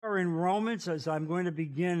in Romans, as I'm going to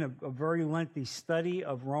begin a very lengthy study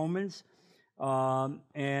of Romans,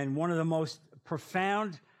 and one of the most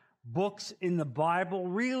profound books in the Bible,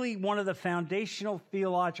 really one of the foundational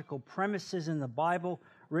theological premises in the Bible,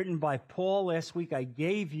 written by Paul. Last week I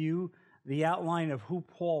gave you the outline of who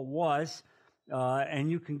Paul was,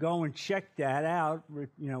 and you can go and check that out.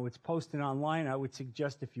 It's posted online. I would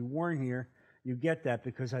suggest if you weren't here, you get that,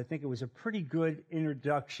 because I think it was a pretty good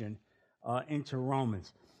introduction into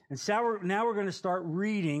Romans. And so now we're going to start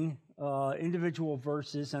reading individual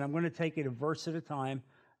verses, and I'm going to take it a verse at a time,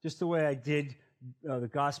 just the way I did the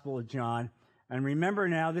Gospel of John. And remember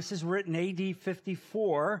now, this is written AD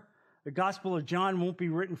 54. The Gospel of John won't be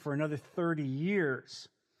written for another 30 years.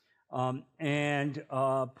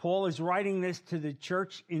 Paul is writing this to the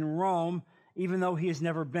church in Rome, even though he has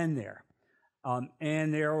never been there.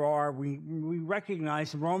 And we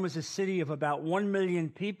recognize Rome is a city of about 1 million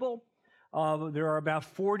people. There are about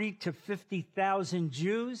 40 to 50,000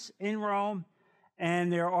 Jews in Rome,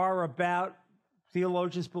 and there are about,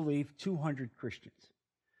 theologians believe, 200 Christians.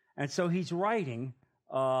 And so he's writing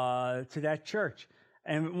to that church.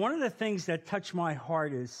 And one of the things that touched my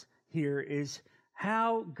heart is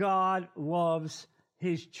how God loves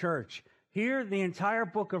his church. Here, the entire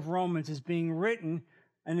book of Romans is being written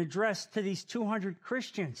and addressed to these 200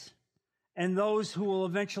 Christians and those who will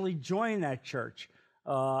eventually join that church.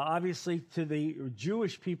 Obviously to the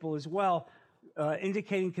Jewish people as well,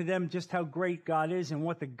 indicating to them just how great God is and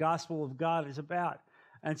what the gospel of God is about.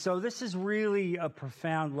 And so this is really a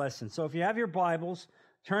profound lesson. So if you have your Bibles,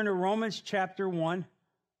 turn to Romans chapter 1.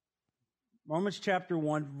 Romans chapter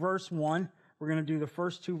 1, verse 1. We're going to do the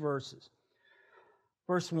first two verses.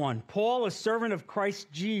 Verse 1. Paul, a servant of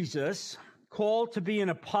Christ Jesus, called to be an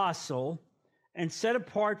apostle and set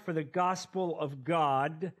apart for the gospel of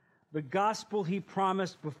God, the gospel he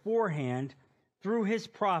promised beforehand through his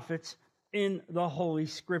prophets in the Holy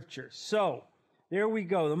Scriptures. So, there we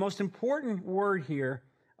go. The most important word here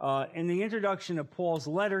in the introduction of Paul's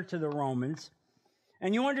letter to the Romans,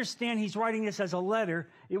 and you understand he's writing this as a letter.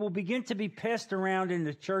 It will begin to be passed around in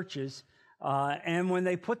the churches, and when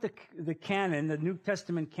they put the canon, the New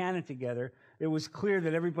Testament canon together, it was clear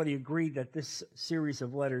that everybody agreed that this series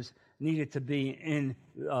of letters needed to be in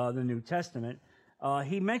the New Testament.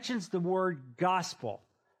 He mentions the word gospel.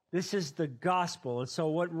 This is the gospel. And so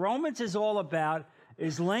what Romans is all about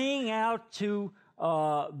is laying out to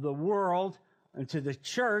the world and to the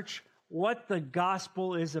church what the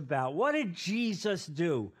gospel is about. What did Jesus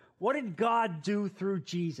do? What did God do through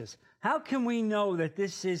Jesus? How can we know that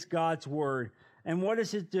this is God's word? And what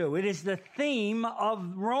does it do? It is the theme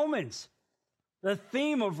of Romans. The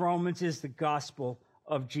theme of Romans is the gospel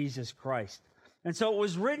of Jesus Christ. And so it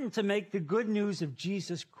was written to make the good news of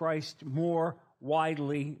Jesus Christ more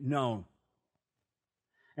widely known.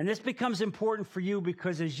 And this becomes important for you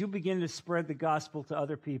because as you begin to spread the gospel to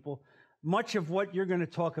other people, much of what you're going to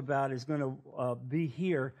talk about is going to be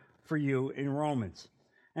here for you in Romans.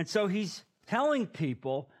 And so he's telling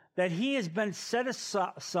people that he has been set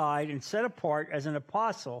aside and set apart as an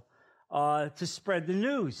apostle to spread the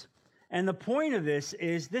news. And the point of this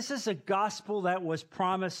is a gospel that was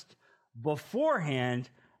promised beforehand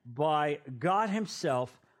by God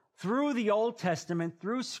himself through the Old Testament,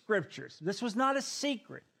 through scriptures. This was not a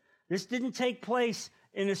secret. This didn't take place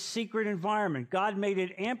in a secret environment. God made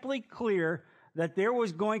it amply clear that there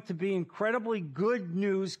was going to be incredibly good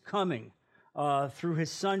news coming through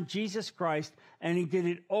his son, Jesus Christ, and he did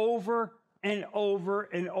it over and over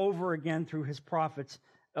and over again through his prophets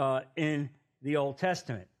in the Old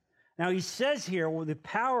Testament. Now, he says here, with the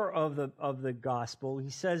power of the gospel, he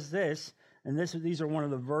says this, and these are one of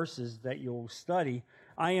the verses that you'll study.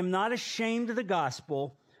 I am not ashamed of the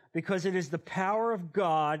gospel because it is the power of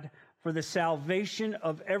God for the salvation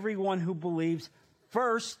of everyone who believes,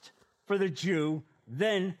 first for the Jew,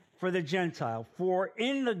 then for the Gentile. For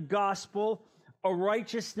in the gospel, a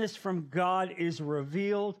righteousness from God is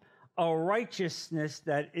revealed, a righteousness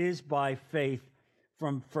that is by faith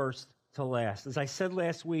from first to last. As I said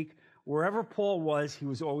last week, wherever Paul was, he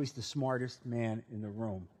was always the smartest man in the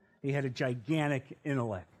room. He had a gigantic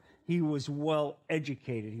intellect. He was well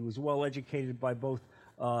educated. He was well educated by both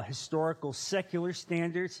historical secular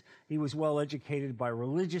standards. He was well educated by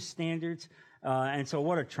religious standards. And so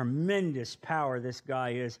what a tremendous power this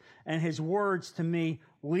guy is. And his words to me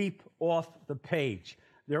leap off the page.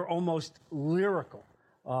 They're almost lyrical.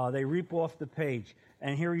 They leap off the page.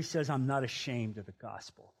 And here he says, I'm not ashamed of the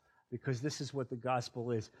gospel, because this is what the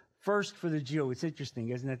gospel is. First for the Jew. It's interesting,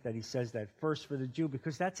 isn't it, that he says that, first for the Jew,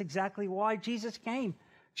 because that's exactly why Jesus came.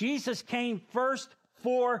 Jesus came first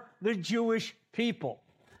for the Jewish people.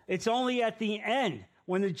 It's only at the end,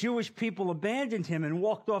 when the Jewish people abandoned him and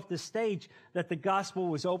walked off the stage, that the gospel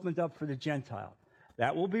was opened up for the Gentile.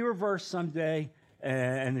 That will be reversed someday,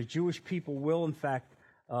 and the Jewish people will, in fact,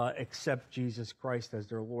 accept Jesus Christ as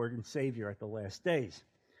their Lord and Savior at the last days.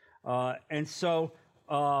 And so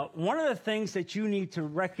one of the things that you need to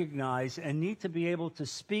recognize and need to be able to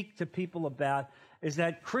speak to people about is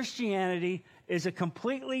that Christianity is a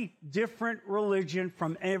completely different religion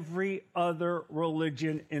from every other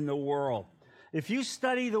religion in the world. If you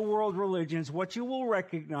study the world religions, what you will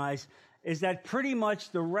recognize is that pretty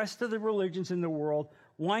much the rest of the religions in the world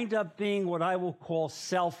wind up being what I will call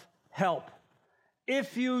self-help.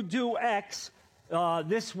 If you do X,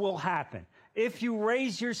 this will happen. If you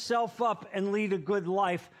raise yourself up and lead a good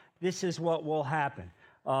life, this is what will happen.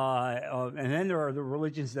 And then there are the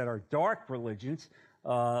religions that are dark religions,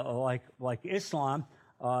 like Islam,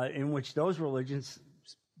 in which those religions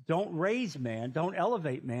don't raise man, don't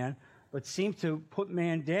elevate man, but seem to put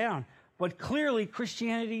man down. But clearly,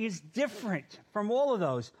 Christianity is different from all of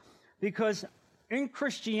those, because in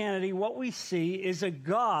Christianity, what we see is a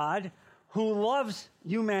God who loves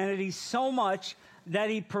humanity so much that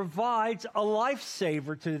he provides a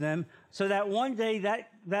lifesaver to them so that one day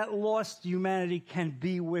that lost humanity can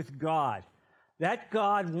be with God. That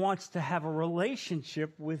God wants to have a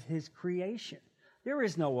relationship with his creation. There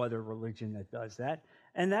is no other religion that does that.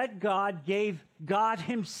 And that God gave God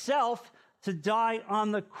himself to die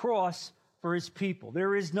on the cross for his people.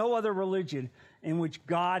 There is no other religion in which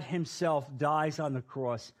God himself dies on the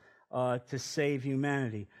cross to save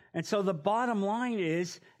humanity. And so the bottom line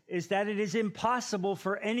is that it is impossible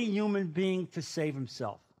for any human being to save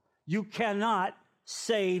himself. You cannot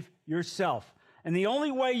save yourself. And the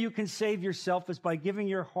only way you can save yourself is by giving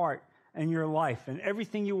your heart and your life and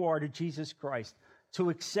everything you are to Jesus Christ, to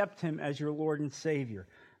accept him as your Lord and Savior.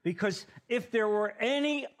 Because if there were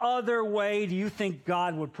any other way, do you think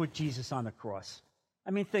God would put Jesus on the cross?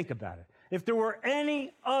 I mean, think about it. If there were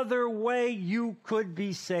any other way you could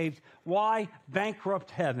be saved, why bankrupt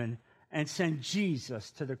heaven and send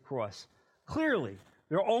Jesus to the cross? Clearly,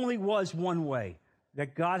 there only was one way,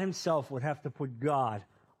 that God himself would have to put God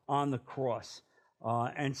on the cross.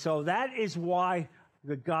 And so that is why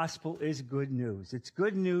the gospel is good news. It's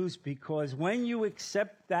good news because when you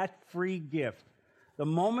accept that free gift, the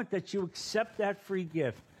moment that you accept that free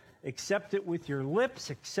gift, accept it with your lips,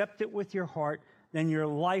 accept it with your heart, then your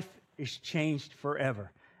life is changed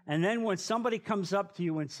forever. And then when somebody comes up to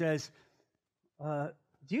you and says, do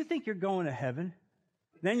you think you're going to heaven?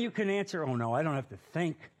 Then you can answer, oh no, I don't have to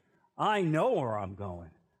think. I know where I'm going.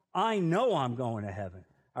 I know I'm going to heaven.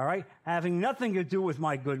 All right? Having nothing to do with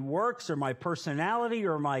my good works or my personality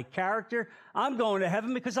or my character. I'm going to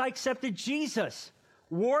heaven because I accepted Jesus.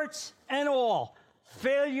 Warts and all,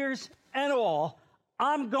 failures and all,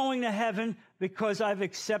 I'm going to heaven because I've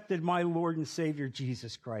accepted my Lord and Savior,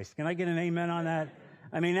 Jesus Christ. Can I get an amen on that?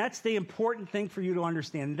 I mean, that's the important thing for you to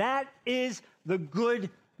understand. That is the good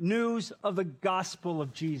news of the gospel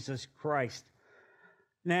of Jesus Christ.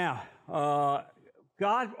 Now,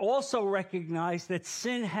 God also recognized that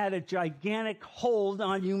sin had a gigantic hold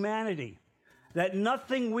on humanity, that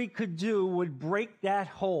nothing we could do would break that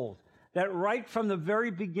hold, that right from the very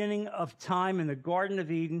beginning of time in the Garden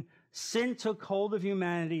of Eden, sin took hold of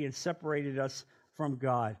humanity and separated us from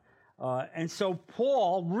God. And so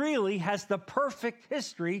Paul really has the perfect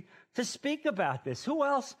history to speak about this. Who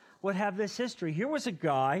else would have this history? Here was a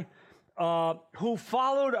guy who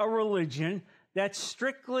followed a religion that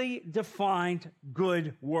strictly defined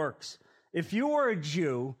good works. If you were a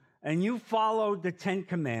Jew and you followed the Ten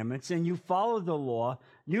Commandments and you followed the law,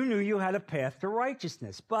 you knew you had a path to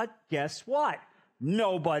righteousness. But guess what?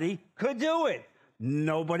 Nobody could do it.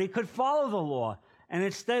 Nobody could follow the law. And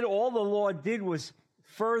instead, all the law did was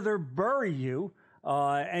further bury you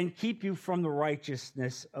and keep you from the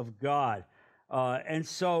righteousness of God. And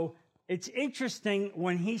so it's interesting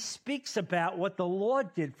when he speaks about what the law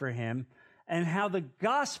did for him and how the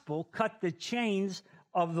gospel cut the chains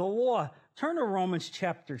of the law. Turn to Romans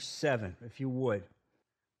chapter 7, if you would.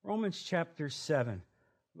 Romans chapter 7,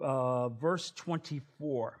 verse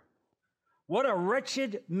 24. What a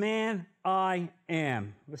wretched man I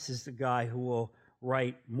am. This is the guy who will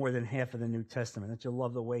write more than half of the New Testament. Don't you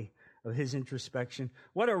love the way of his introspection?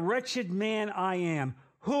 What a wretched man I am.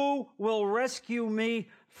 Who will rescue me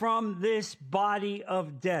from this body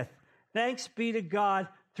of death? Thanks be to God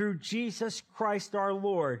through Jesus Christ our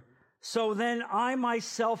Lord. So then I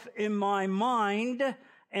myself in my mind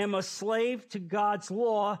am a slave to God's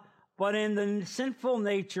law, but in the sinful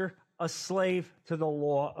nature, a slave to the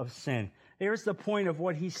law of sin. Here's the point of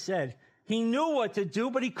what he said. He knew what to do,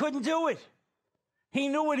 but he couldn't do it. He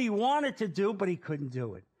knew what he wanted to do, but he couldn't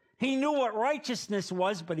do it. He knew what righteousness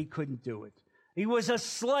was, but he couldn't do it. He was a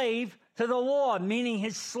slave to the law, meaning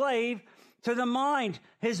his slave to the mind.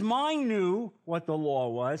 His mind knew what the law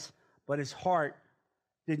was, but his heart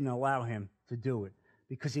didn't allow him to do it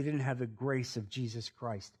because he didn't have the grace of Jesus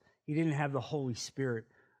Christ. He didn't have the Holy Spirit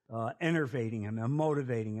enervating him and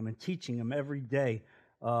motivating him and teaching him every day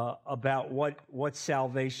about what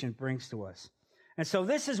salvation brings to us. And so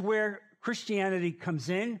this is where Christianity comes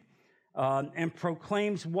in and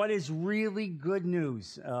proclaims what is really good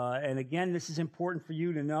news. And again, this is important for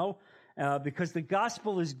you to know because the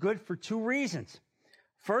gospel is good for two reasons.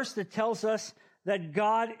 First, it tells us that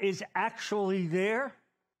God is actually there,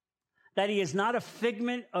 that he is not a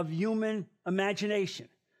figment of human imagination.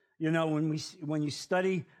 You know, when you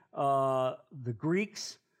study the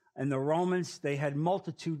Greeks and the Romans, they had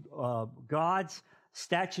multitude of gods,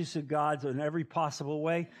 statues of gods in every possible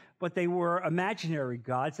way, but they were imaginary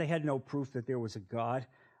gods. They had no proof that there was a God.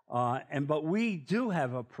 But we do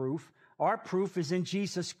have a proof. Our proof is in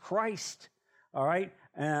Jesus Christ, all right?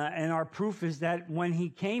 And our proof is that when he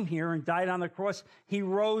came here and died on the cross, he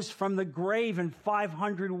rose from the grave, and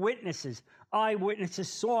 500 witnesses, eyewitnesses,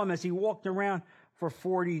 saw him as he walked around for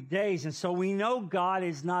 40 days. And so we know God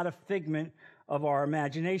is not a figment of our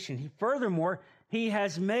imagination. Furthermore, he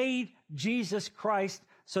has made Jesus Christ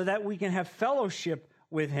so that we can have fellowship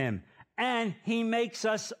with him. And he makes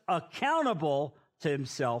us accountable to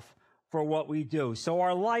himself for what we do. So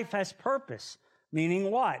our life has purpose.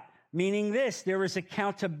 Meaning what? Meaning this: there is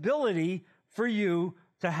accountability for you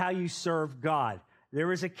to how you serve God.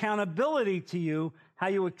 There is accountability to you how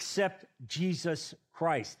you accept Jesus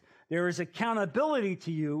Christ. There is accountability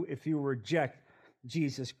to you if you reject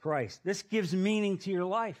Jesus Christ. This gives meaning to your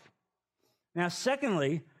life. Now,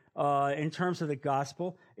 secondly, in terms of the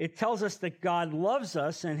gospel, it tells us that God loves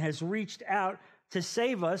us and has reached out to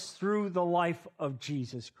save us through the life of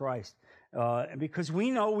Jesus Christ. Because we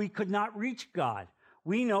know we could not reach God.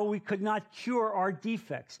 We know we could not cure our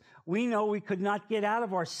defects. We know we could not get out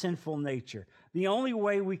of our sinful nature. The only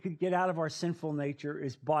way we could get out of our sinful nature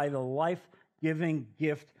is by the life-giving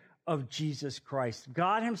gift of Jesus Christ.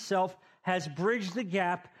 God himself has bridged the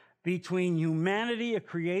gap between humanity, a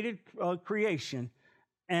created creation,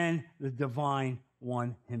 and the divine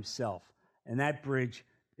one himself. And that bridge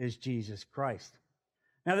is Jesus Christ.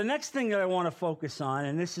 Now, the next thing that I want to focus on,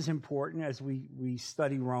 and this is important as we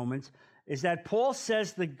study Romans, is that Paul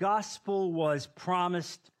says the gospel was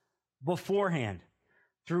promised beforehand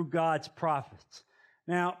through God's prophets.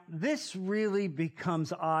 Now, this really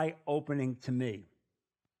becomes eye-opening to me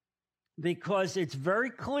because it's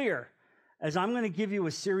very clear, as I'm going to give you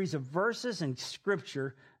a series of verses in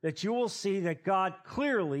Scripture, that you will see that God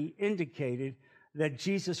clearly indicated that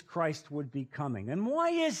Jesus Christ would be coming. And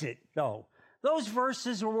why is it, though? Those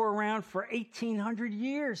verses were around for 1,800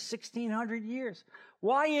 years, 1,600 years.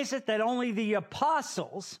 Why is it that only the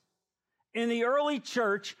apostles in the early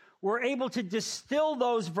church were able to distill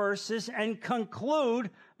those verses and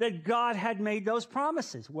conclude that God had made those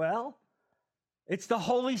promises? Well, it's the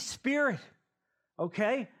Holy Spirit,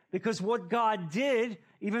 okay? Because what God did,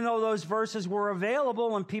 even though those verses were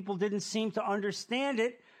available and people didn't seem to understand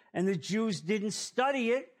it, and the Jews didn't study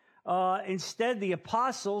it, instead, the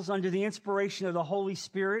apostles, under the inspiration of the Holy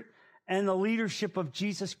Spirit and the leadership of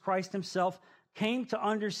Jesus Christ himself, came to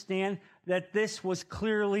understand that this was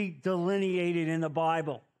clearly delineated in the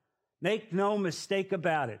Bible. Make no mistake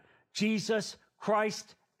about it. Jesus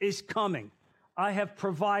Christ is coming. I have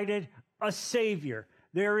provided a Savior.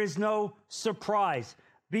 There is no surprise.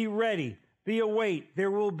 Be ready. Be await.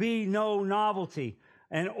 There will be no novelty.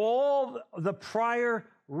 And all the prior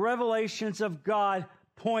revelations of God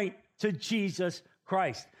point to Jesus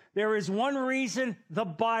Christ. There is one reason the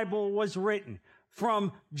Bible was written,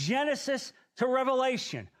 from Genesis to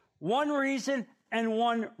Revelation. One reason and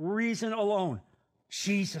one reason alone: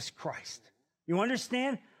 Jesus Christ. You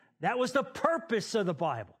understand? That was the purpose of the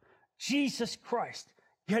Bible. Jesus Christ.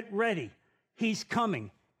 Get ready. He's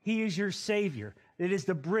coming. He is your Savior. It is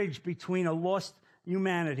the bridge between a lost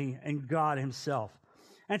humanity and God himself.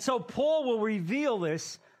 And so Paul will reveal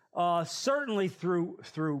this certainly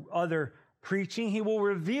through other preaching. He will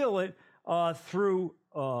reveal it through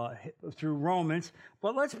Romans.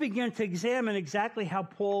 But let's begin to examine exactly how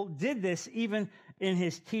Paul did this, even in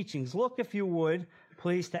his teachings. Look, if you would,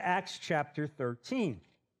 please, to Acts chapter 13.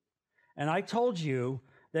 And I told you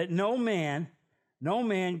that no man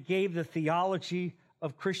gave the theology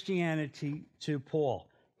of Christianity to Paul.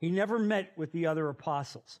 He never met with the other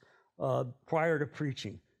apostles prior to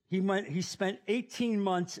preaching. He spent 18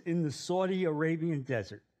 months in the Saudi Arabian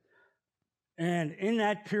desert. And in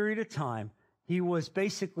that period of time, he was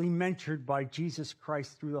basically mentored by Jesus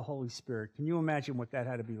Christ through the Holy Spirit. Can you imagine what that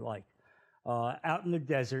had to be like? Out in the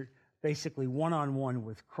desert, basically one-on-one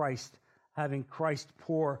with Christ, having Christ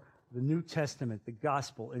pour the New Testament, the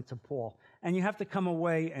gospel, into Paul. And you have to come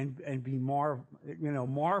away and be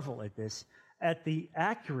marvel at this, at the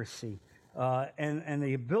accuracy and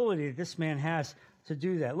the ability that this man has to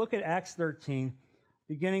do that. Look at Acts 13,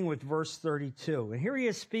 beginning with verse 32. And here he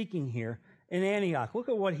is speaking here in Antioch. Look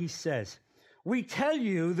at what he says. We tell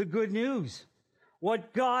you the good news,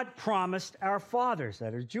 what God promised our fathers,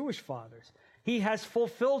 that are Jewish fathers. He has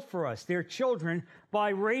fulfilled for us, their children, by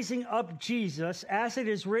raising up Jesus, as it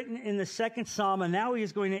is written in the second Psalm. And now he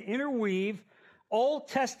is going to interweave Old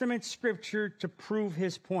Testament scripture to prove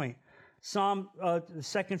his point. The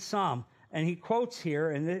second Psalm. And he quotes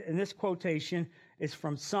here, and this quotation is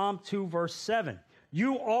from Psalm 2, verse 7.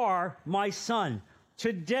 You are my son.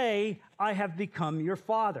 Today I have become your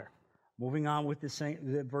father. Moving on with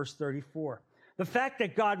verse 34. The fact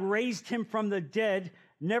that God raised him from the dead,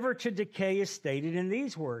 never to decay, is stated in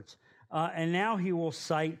these words. And now he will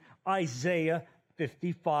cite Isaiah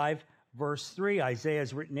 55, verse 3. Isaiah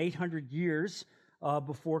is written 800 years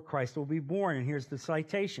before Christ will be born. And here's the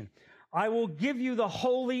citation. I will give you the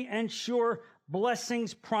holy and sure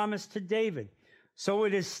blessings promised to David. So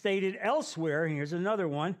it is stated elsewhere, and here's another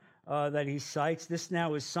one that he cites. This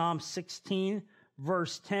now is Psalm 16,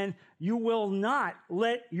 verse 10. You will not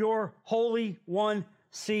let your Holy One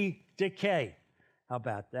see decay. How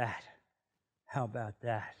about that? How about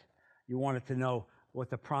that? You wanted to know what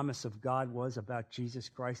the promise of God was about Jesus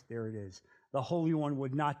Christ? There it is. The Holy One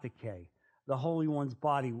would not decay. The Holy One's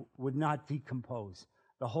body would not decompose.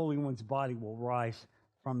 The Holy One's body will rise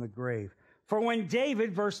from the grave. For when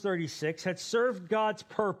David, verse 36, had served God's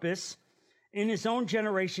purpose in his own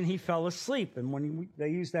generation, he fell asleep. And when they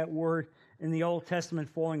use that word in the Old Testament,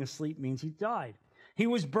 falling asleep means he died. He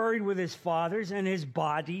was buried with his fathers, and his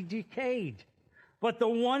body decayed. But the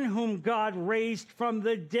one whom God raised from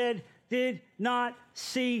the dead did not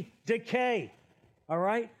see decay. All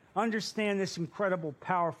right? Understand this incredible,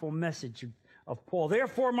 powerful message of Paul.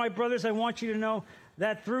 Therefore, my brothers, I want you to know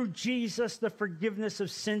that through Jesus, the forgiveness of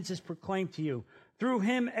sins is proclaimed to you. Through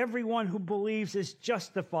him, everyone who believes is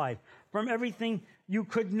justified from everything you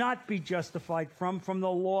could not be justified from the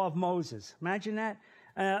law of Moses. Imagine that.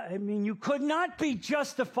 You could not be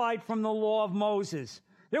justified from the law of Moses.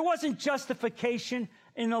 There wasn't justification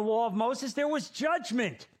in the law of Moses. There was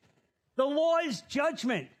judgment. The law is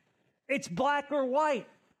judgment. It's black or white.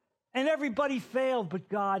 And everybody failed, but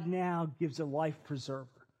God now gives a life preserver.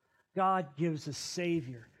 God gives a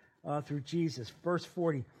Savior through Jesus. Verse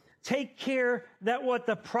 40, take care that what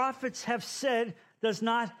the prophets have said does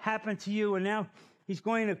not happen to you. And now he's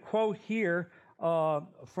going to quote here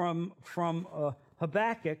from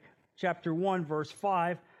Habakkuk chapter 1, verse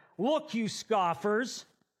 5. Look, you scoffers,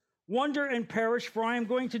 wonder and perish, for I am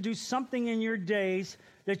going to do something in your days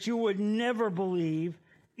that you would never believe,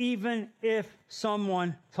 even if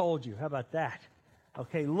someone told you. How about that?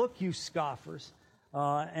 Okay, look, you scoffers.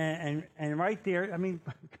 And right there,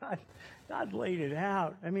 God laid it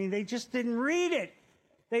out. They just didn't read it.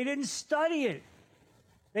 They didn't study it.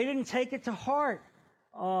 They didn't take it to heart.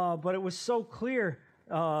 But it was so clear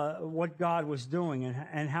what God was doing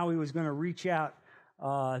and how he was going to reach out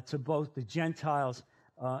to both the Gentiles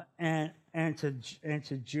and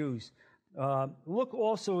to Jews. Look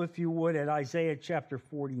also, if you would, at Isaiah chapter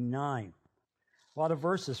 49. A lot of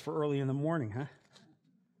verses for early in the morning, huh?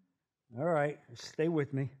 All right, stay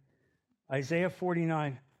with me. Isaiah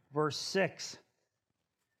 49, verse 6.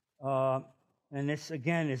 And this,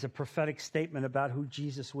 again, is a prophetic statement about who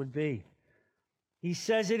Jesus would be. He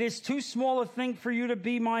says, it is too small a thing for you to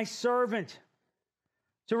be my servant,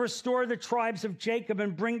 to restore the tribes of Jacob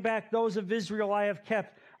and bring back those of Israel I have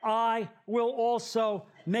kept. I will also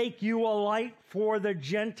make you a light for the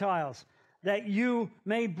Gentiles, that you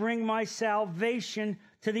may bring my salvation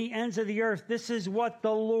to the ends of the earth. This is what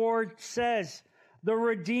the Lord says, the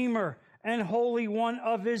Redeemer and Holy One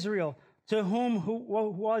of Israel, to whom who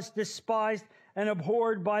was despised and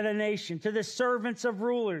abhorred by the nation, to the servants of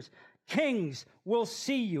rulers. Kings will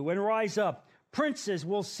see you and rise up. Princes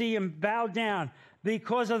will see and bow down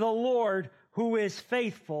because of the Lord who is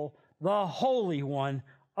faithful, the Holy One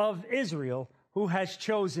of Israel, who has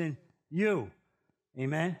chosen you.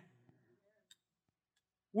 Amen.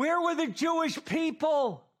 Where were the Jewish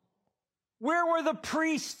people? Where were the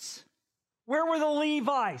priests? Where were the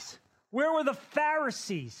Levites? Where were the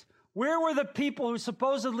Pharisees? Where were the people who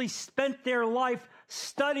supposedly spent their life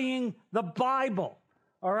studying the Bible?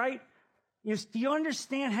 All right? Do you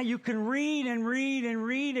understand how you can read and read and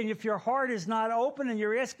read, and if your heart is not open and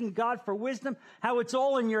you're asking God for wisdom, how it's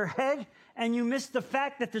all in your head, and you miss the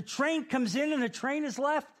fact that the train comes in and the train is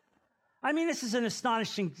left? I mean, this is an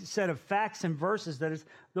astonishing set of facts and verses that is,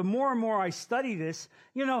 the more and more I study this,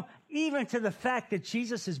 even to the fact that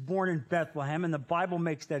Jesus is born in Bethlehem, and the Bible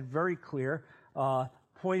makes that very clear,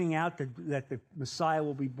 pointing out that the Messiah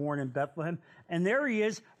will be born in Bethlehem. And there he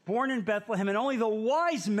is, born in Bethlehem, and only the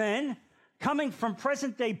wise men coming from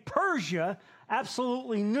present-day Persia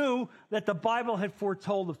absolutely knew that the Bible had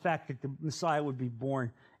foretold the fact that the Messiah would be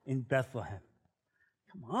born in Bethlehem.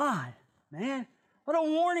 Come on, man. What a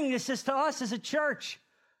warning this is to us as a church.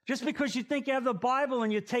 Just because you think you have the Bible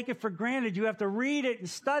and you take it for granted, you have to read it and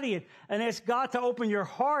study it and ask God to open your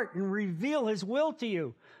heart and reveal his will to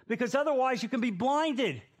you. Because otherwise you can be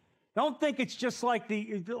blinded. Don't think it's just like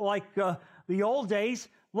the old days.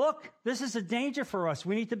 Look, this is a danger for us.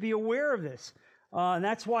 We need to be aware of this. And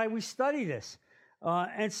that's why we study this.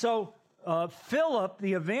 And so Philip,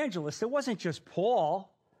 the evangelist, it wasn't just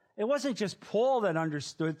Paul. It wasn't just Paul that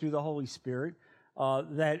understood through the Holy Spirit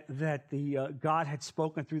that God had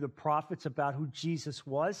spoken through the prophets about who Jesus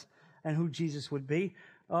was and who Jesus would be.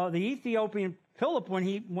 The Ethiopian Philip, when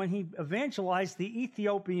he evangelized, the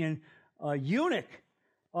Ethiopian eunuch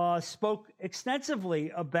spoke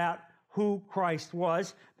extensively about who Christ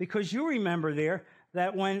was, because you remember there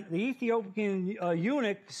that when the Ethiopian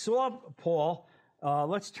eunuch saw Paul,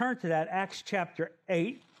 let's turn to that, Acts chapter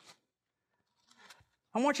 8.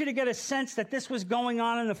 I want you to get a sense that this was going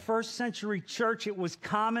on in the first century church. It was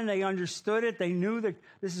common. They understood it. They knew that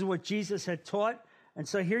this is what Jesus had taught. And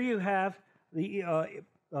so here you have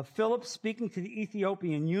Philip speaking to the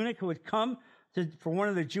Ethiopian eunuch who had come for one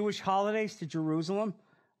of the Jewish holidays to Jerusalem.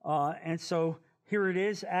 And so here it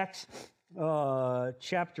is, Acts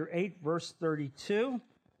chapter 8, verse 32.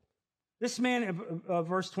 This man,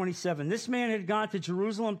 verse 27, this man had gone to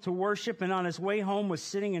Jerusalem to worship, and on his way home was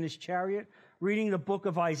sitting in his chariot, reading the book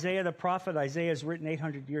of Isaiah the prophet. Isaiah is written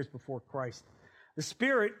 800 years before Christ. The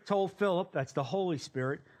Spirit told Philip, that's the Holy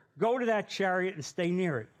Spirit, go to that chariot and stay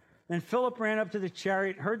near it. Then Philip ran up to the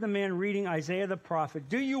chariot, heard the man reading Isaiah the prophet.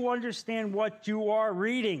 Do you understand what you are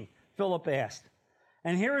reading? Philip asked.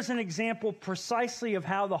 And here is an example precisely of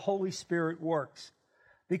how the Holy Spirit works.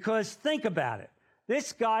 Because think about it.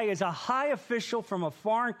 This guy is a high official from a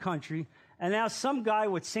foreign country, and now some guy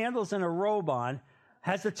with sandals and a robe on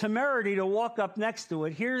has the temerity to walk up next to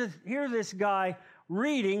it, hear this guy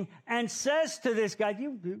reading, and says to this guy,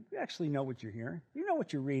 do you actually know what you're hearing? You know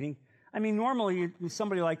what you're reading? I mean, normally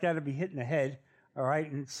somebody like that would be hit in the head, all right,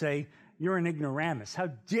 and say, you're an ignoramus. How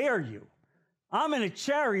dare you? I'm in a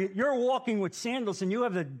chariot, you're walking with sandals, and you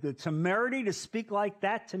have the temerity to speak like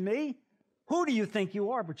that to me? Who do you think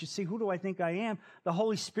you are? But you see, who do I think I am? The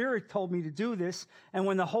Holy Spirit told me to do this, and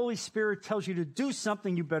when the Holy Spirit tells you to do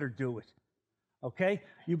something, you better do it. Okay?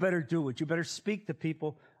 You better do it. You better speak to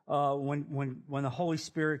people when the Holy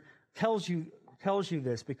Spirit tells you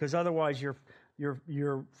this, because otherwise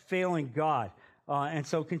you're failing God. And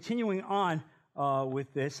so continuing on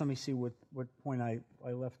with this, let me see what point I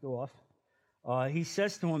left off. He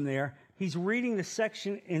says to him there, he's reading the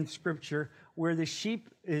section in Scripture where the sheep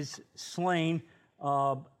is slain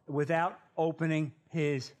without opening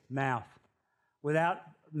his mouth, without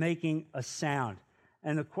making a sound.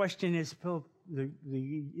 And the question is, Philip, the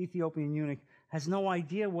Ethiopian eunuch has no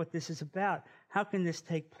idea what this is about. How can this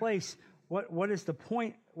take place? What is the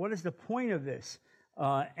point? What is the point of this?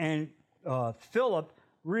 And Philip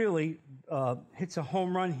really hits a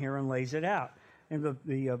home run here and lays it out in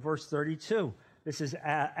the verse 32. This is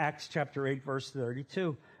Acts chapter 8, verse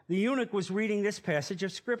 32. The eunuch was reading this passage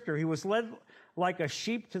of Scripture. He was led like a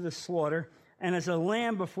sheep to the slaughter, and as a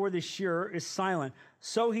lamb before the shearer is silent,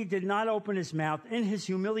 so he did not open his mouth. In his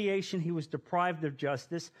humiliation, he was deprived of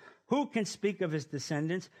justice. Who can speak of his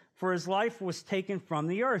descendants? For his life was taken from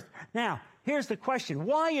the earth. Now, here's the question.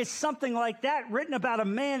 Why is something like that written about a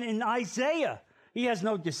man in Isaiah? He has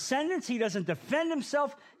no descendants. He doesn't defend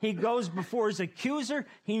himself. He goes before his accuser.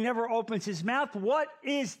 He never opens his mouth. What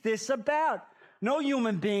is this about? No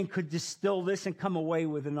human being could distill this and come away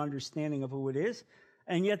with an understanding of who it is.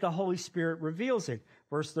 And yet the Holy Spirit reveals it.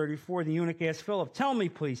 Verse 34, the eunuch asked Philip, tell me,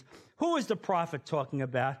 please, who is the prophet talking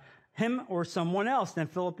about, him or someone else? Then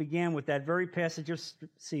Philip began with that very passage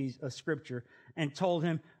of Scripture and told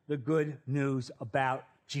him the good news about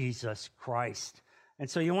Jesus Christ. And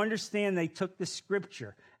so you understand they took the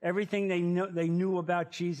Scripture, everything they knew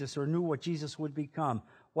about Jesus or knew what Jesus would become,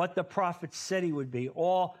 what the prophets said he would be,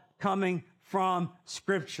 all coming from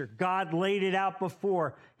Scripture. God laid it out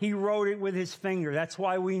before. He wrote it with his finger. That's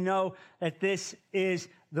why we know that this is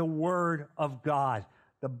the Word of God.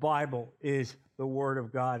 The Bible is the Word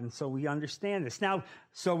of God. And so we understand this. Now,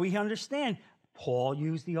 so we understand Paul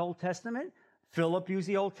used the Old Testament. Philip used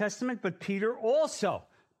the Old Testament, but Peter also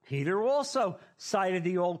cited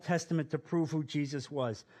the Old Testament to prove who Jesus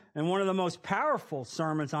was. And one of the most powerful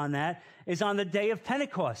sermons on that is on the day of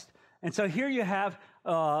Pentecost. And so here you have,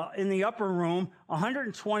 in the upper room,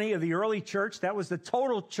 120 of the early church. That was the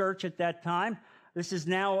total church at that time. This is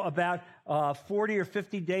now about 40 or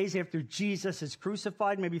 50 days after Jesus is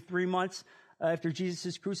crucified, maybe 3 months after Jesus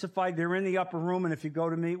is crucified. They're in the upper room, and if you go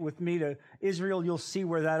to meet with me to Israel, you'll see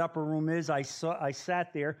where that upper room is. I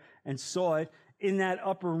sat there and saw it in that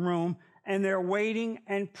upper room, and they're waiting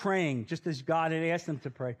and praying, just as God had asked them to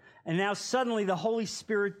pray. And now suddenly the Holy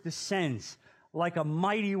Spirit descends like a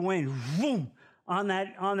mighty wind, boom, on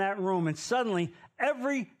that room, and suddenly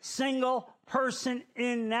every single person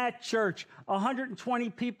in that church, 120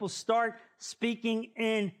 people, start speaking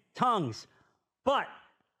in tongues. But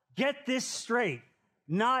get this straight,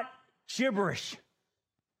 not gibberish.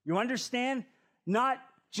 You understand? Not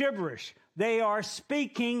gibberish. They are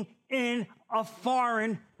speaking in a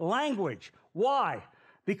foreign language. Why?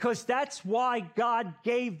 Because that's why God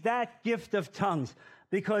gave that gift of tongues.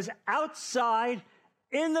 Because outside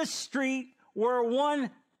in the street were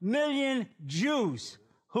 1 million Jews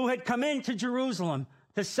who had come into Jerusalem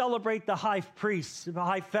to celebrate the high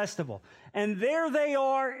festival. And there they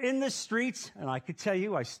are in the streets. And I could tell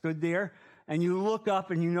you, I stood there, and you look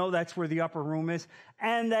up and you know that's where the upper room is.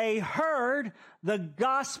 And they heard the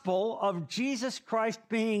gospel of Jesus Christ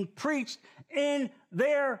being preached in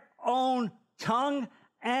their own tongue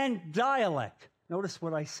and dialect. Notice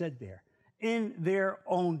what I said there. In their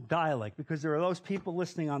own dialect, because there are those people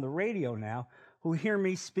listening on the radio now who hear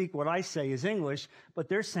me speak what I say is English, but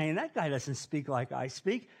they're saying, that guy doesn't speak like I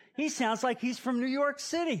speak. He sounds like he's from New York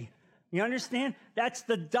City. You understand? That's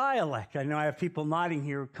the dialect. I know I have people nodding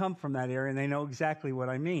here who come from that area, and they know exactly what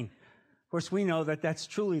I mean. Of course, we know that that's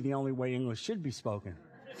truly the only way English should be spoken.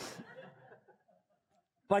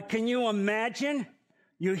 But can you imagine?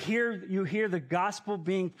 You hear the gospel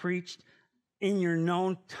being preached in your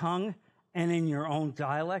known tongue and in your own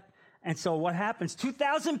dialect. And so what happens?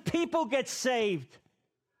 2,000 people get saved.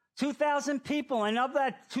 2,000 people. And of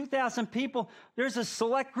that 2,000 people, there's a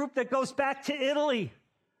select group that goes back to Italy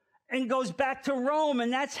and goes back to Rome.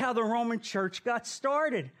 And that's how the Roman church got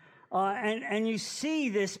started. And you see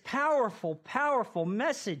this powerful, powerful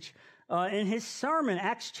message in his sermon,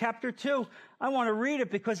 Acts chapter 2. I want to read it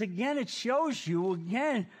because, again, it shows you,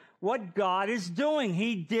 again, what God is doing.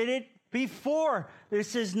 He did it before.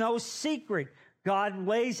 This is no secret. God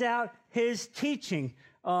lays out his teaching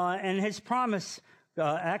and his promise.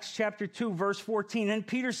 Acts chapter 2, verse 14. Then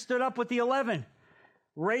Peter stood up with the 11,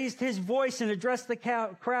 raised his voice and addressed the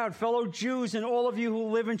crowd, fellow Jews and all of you who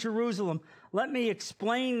live in Jerusalem. Let me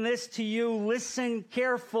explain this to you. Listen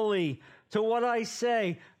carefully to what I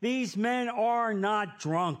say. These men are not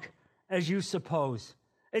drunk, as you suppose.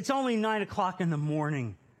 It's only 9 o'clock in the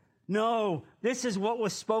morning. No, this is what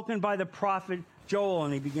was spoken by the prophet Joel,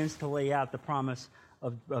 and he begins to lay out the promise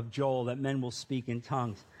of Joel that men will speak in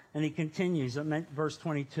tongues. And he continues, verse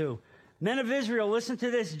 22. Men of Israel, listen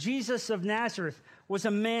to this. Jesus of Nazareth was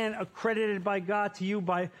a man accredited by God to you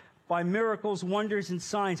by miracles, wonders, and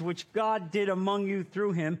signs, which God did among you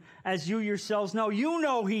through him, as you yourselves know. You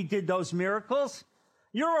know he did those miracles.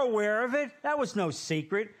 You're aware of it. That was no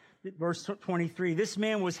secret. Verse 23, this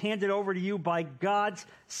man was handed over to you by God's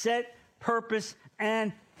set purpose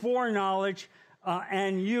and foreknowledge,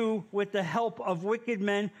 and you, with the help of wicked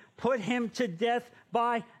men, put him to death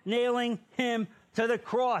by nailing him to the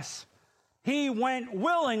cross. He went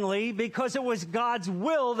willingly because it was God's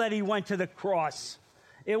will that he went to the cross.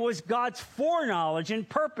 It was God's foreknowledge and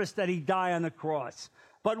purpose that he die on the cross.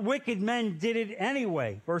 But wicked men did it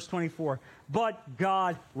anyway. Verse 24, but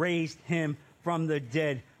God raised him from the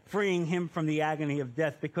dead, freeing him from the agony of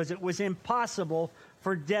death, because it was impossible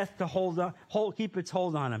for death to keep its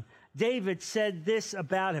hold on him. David said this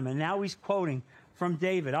about him, and now he's quoting from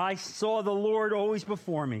David. I saw the Lord always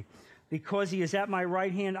before me. Because he is at my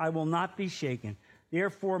right hand, I will not be shaken.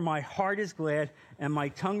 Therefore, my heart is glad, and my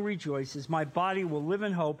tongue rejoices. My body will live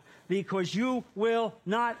in hope, because you will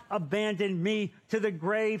not abandon me to the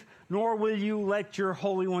grave, nor will you let your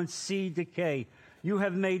Holy One see decay. You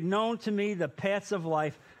have made known to me the paths of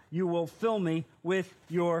life. You will fill me with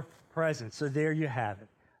your presence. So there you have it.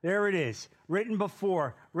 There it is, written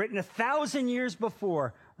 1,000 years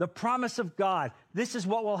before, the promise of God. This is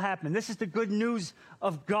what will happen. This is the good news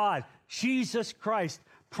of God. Jesus Christ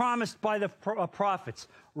promised by the prophets,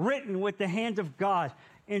 written with the hand of God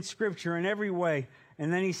in Scripture in every way.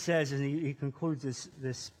 And then he says, and he concludes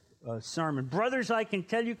this sermon, brothers, I can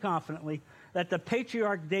tell you confidently that the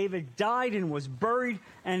patriarch David died and was buried,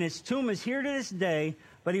 and his tomb is here to this day.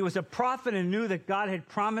 But he was a prophet and knew that God had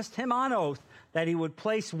promised him on oath that he would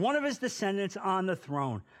place one of his descendants on the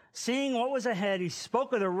throne. Seeing what was ahead, he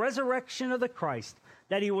spoke of the resurrection of the Christ,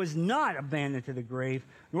 that he was not abandoned to the grave,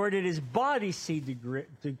 nor did his body see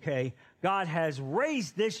decay. God has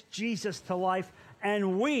raised this Jesus to life,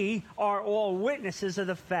 and we are all witnesses of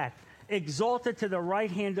the fact. Exalted to the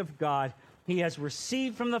right hand of God, he has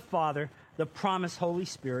received from the Father the promised Holy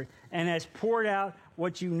Spirit, and has poured out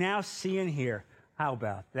what you now see and hear. How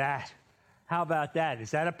about that? How about that?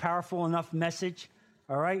 Is that a powerful enough message?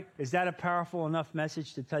 All right? Is that a powerful enough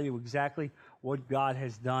message to tell you exactly what God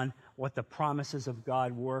has done, what the promises of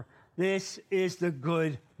God were? This is the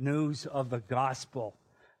good news of the gospel.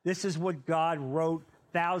 This is what God wrote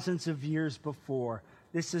thousands of years before.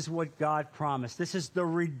 This is what God promised. This is the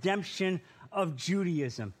redemption of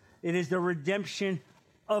Judaism. It is the redemption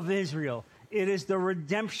of Israel. It is the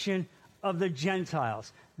redemption of the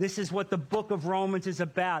Gentiles. This is what the book of Romans is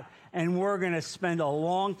about, and we're going to spend a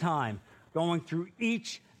long time going through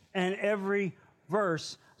each and every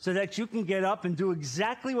verse so that you can get up and do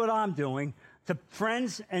exactly what I'm doing to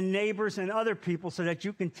friends and neighbors and other people so that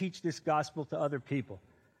you can teach this gospel to other people.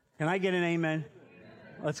 Can I get an amen?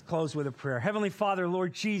 Let's close with a prayer. Heavenly Father,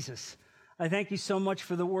 Lord Jesus, I thank you so much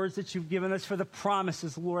for the words that you've given us, for the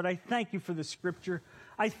promises, Lord. I thank you for the Scripture.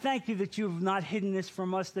 I thank you that you have not hidden this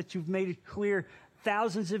from us, that you've made it clear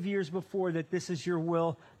thousands of years before that this is your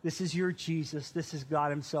will, this is your Jesus, this is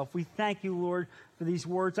God himself. We thank you, Lord, for these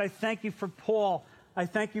words. I thank you for Paul. I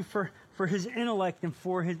thank you for his intellect and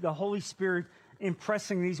for the Holy Spirit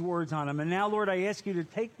impressing these words on him. And now, Lord, I ask you to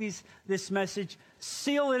take this message,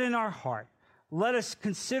 seal it in our heart. Let us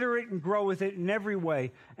consider it and grow with it in every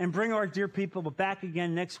way, and bring our dear people back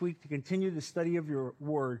again next week to continue the study of your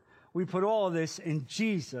word. We put all of this in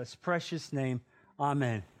Jesus' precious name.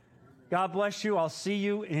 Amen. God bless you. I'll see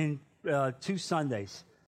you in 2 Sundays.